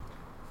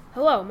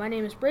Hello, my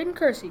name is Braden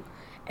Kersey.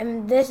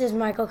 And this is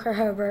Michael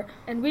Kerhobert.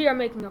 And we are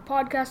making a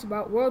podcast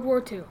about World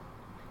War II.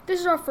 This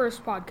is our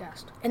first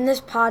podcast. In this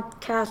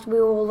podcast,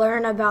 we will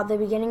learn about the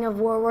beginning of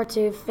World War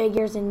II,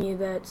 figures, and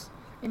U-boats.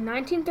 In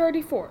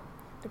 1934,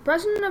 the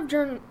president of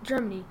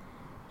Germany,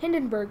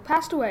 Hindenburg,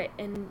 passed away,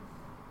 and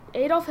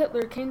Adolf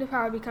Hitler came to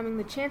power, becoming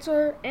the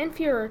Chancellor and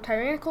Führer,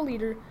 tyrannical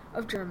leader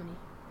of Germany.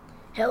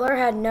 Hitler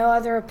had no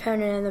other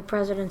opponent in the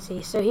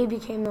presidency, so he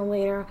became the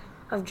leader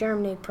of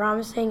Germany,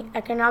 promising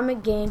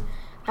economic gain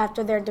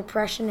after their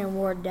depression and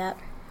war debt.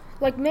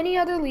 Like many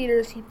other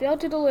leaders, he failed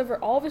to deliver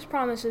all of his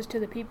promises to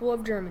the people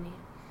of Germany.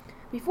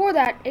 Before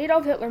that,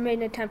 Adolf Hitler made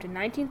an attempt in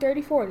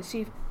 1934 to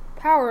seize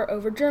power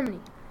over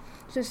Germany.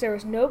 Since there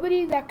was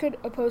nobody that could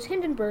oppose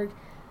Hindenburg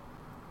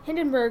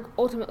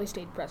ultimately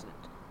stayed president.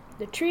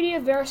 The Treaty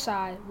of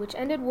Versailles, which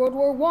ended World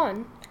War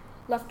I,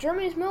 left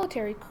Germany's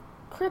military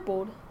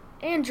crippled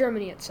and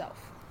Germany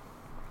itself.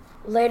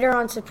 Later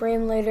on,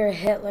 Supreme Leader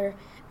Hitler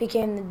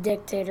became the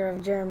dictator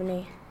of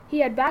Germany.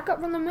 He had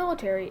backup from the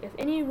military if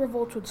any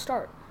revolts would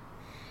start.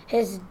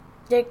 His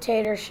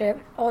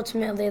dictatorship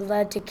ultimately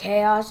led to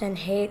chaos and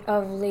hate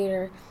of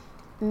leader.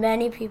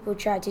 Many people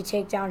tried to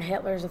take down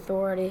Hitler's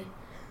authority.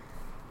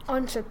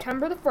 On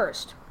September the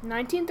 1st,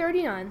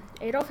 1939,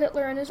 Adolf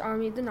Hitler and his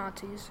army, the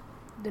Nazis,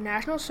 the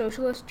National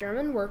Socialist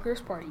German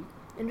Workers' Party,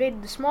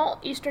 invaded the small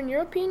Eastern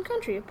European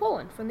country of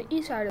Poland from the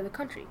east side of the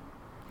country.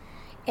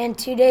 And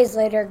 2 days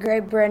later,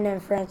 Great Britain and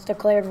France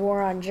declared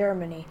war on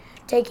Germany,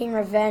 taking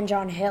revenge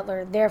on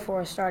Hitler,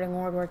 therefore starting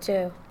World War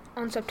II.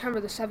 On September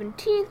the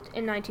 17th,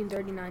 in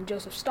 1939,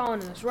 Joseph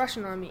Stalin and his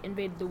Russian army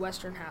invaded the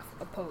western half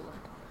of Poland.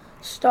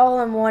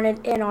 Stalin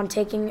wanted in on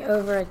taking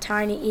over a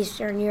tiny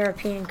Eastern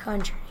European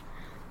country.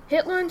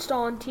 Hitler and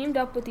Stalin teamed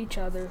up with each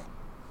other,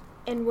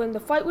 and when the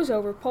fight was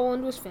over,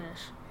 Poland was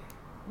finished.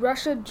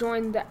 Russia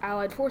joined the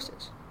Allied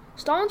forces.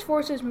 Stalin's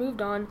forces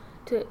moved on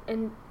to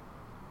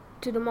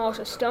demolish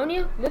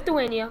Estonia,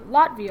 Lithuania,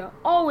 Latvia,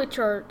 all which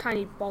are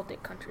tiny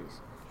Baltic countries.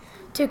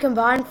 To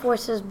combine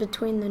forces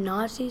between the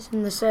Nazis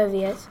and the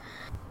Soviets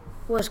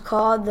was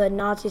called the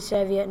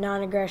Nazi-Soviet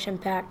Non-Aggression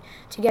Pact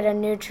to get a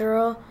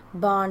neutral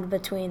bond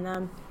between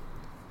them.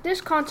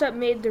 This concept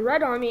made the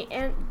Red Army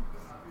and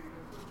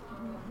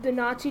the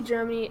Nazi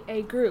Germany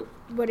a group,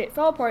 but it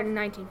fell apart in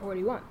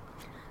 1941.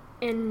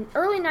 In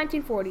early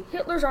 1940,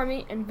 Hitler's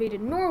army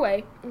invaded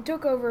Norway and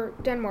took over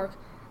Denmark.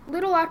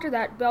 Little after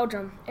that,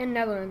 Belgium and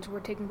Netherlands were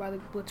taken by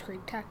the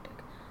Blitzkrieg tactic.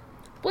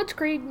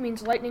 Blitzkrieg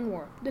means lightning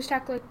war. This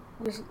tactic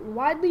was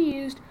widely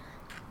used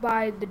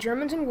by the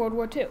Germans in World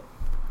War II.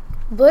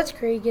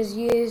 Blitzkrieg is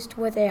used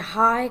with a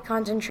high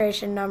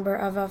concentration number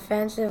of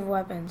offensive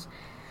weapons,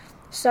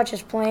 such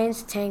as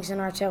planes, tanks, and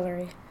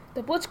artillery.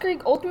 The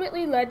Blitzkrieg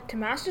ultimately led to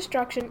mass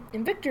destruction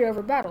and victory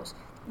over battles.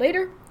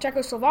 Later,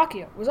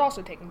 Czechoslovakia was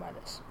also taken by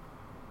this.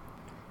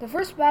 The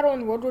first battle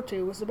in World War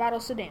II was the Battle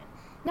of Sedan.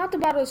 Not the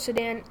Battle of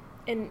Sedan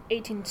in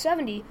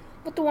 1870,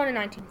 but the one in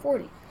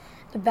 1940.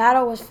 The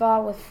battle was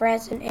fought with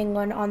France and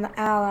England on the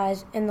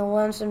Allies and the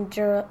lonesome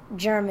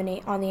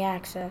Germany on the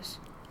Axis.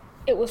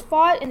 It was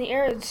fought in the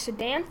area of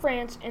Sedan,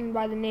 France, and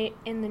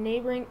in the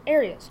neighboring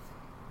areas.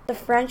 The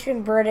French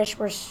and British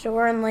were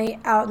sorely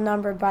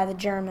outnumbered by the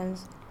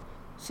Germans.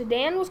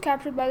 Sedan was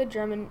captured by the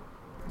Germans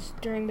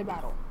during the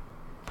battle.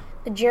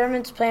 The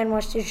Germans' plan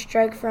was to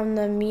strike from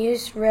the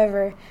Meuse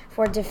River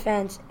for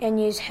defense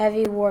and use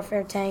heavy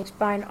warfare tanks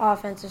by an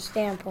offensive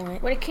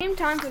standpoint. When it came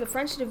time for the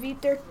French to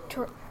defeat their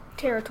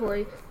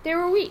territory, they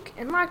were weak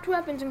and lacked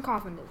weapons and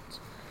confidence.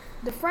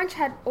 The French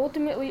had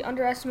ultimately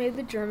underestimated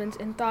the Germans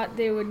and thought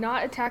they would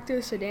not attack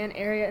the Sedan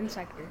area and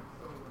sector.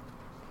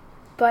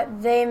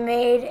 But they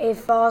made a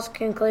false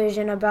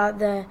conclusion about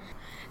the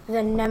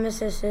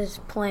Nemesis's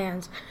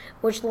plans,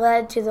 which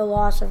led to the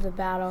loss of the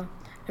battle.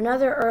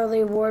 Another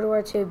early World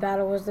War II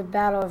battle was the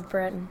Battle of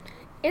Britain.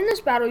 In this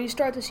battle, you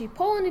start to see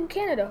Poland and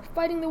Canada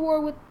fighting the war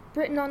with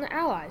Britain on the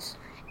Allies,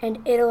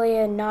 and Italy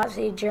and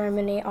Nazi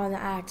Germany on the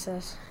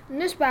Axis. In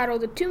this battle,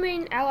 the two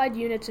main Allied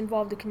units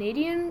involved the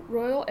Canadian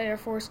Royal Air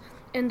Force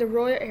and the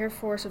Royal Air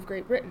Force of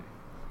Great Britain.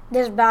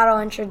 This battle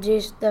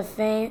introduced the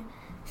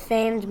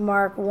famed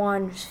Mark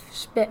I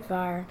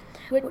Spitfire,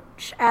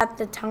 which at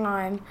the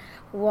time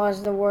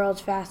was the world's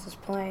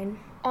fastest plane.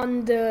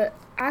 On the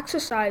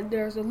Axis side,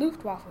 there's the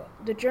Luftwaffe,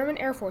 the German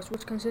Air Force,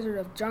 which consisted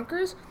of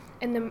Junkers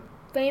and the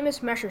famous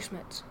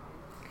Messerschmitts.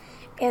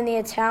 And the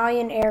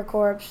Italian Air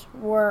Corps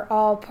were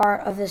all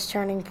part of this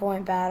turning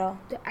point battle.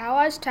 The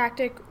Allies'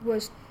 tactic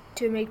was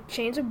to make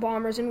chains of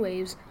bombers in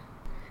waves.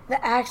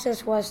 The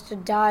Axis was to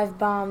dive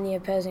bomb the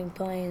opposing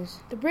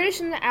planes. The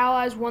British and the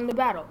Allies won the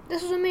battle.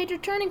 This was a major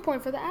turning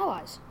point for the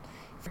Allies.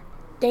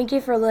 Thank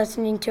you for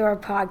listening to our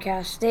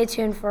podcast. Stay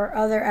tuned for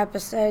other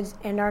episodes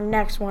and our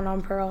next one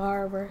on Pearl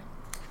Harbor.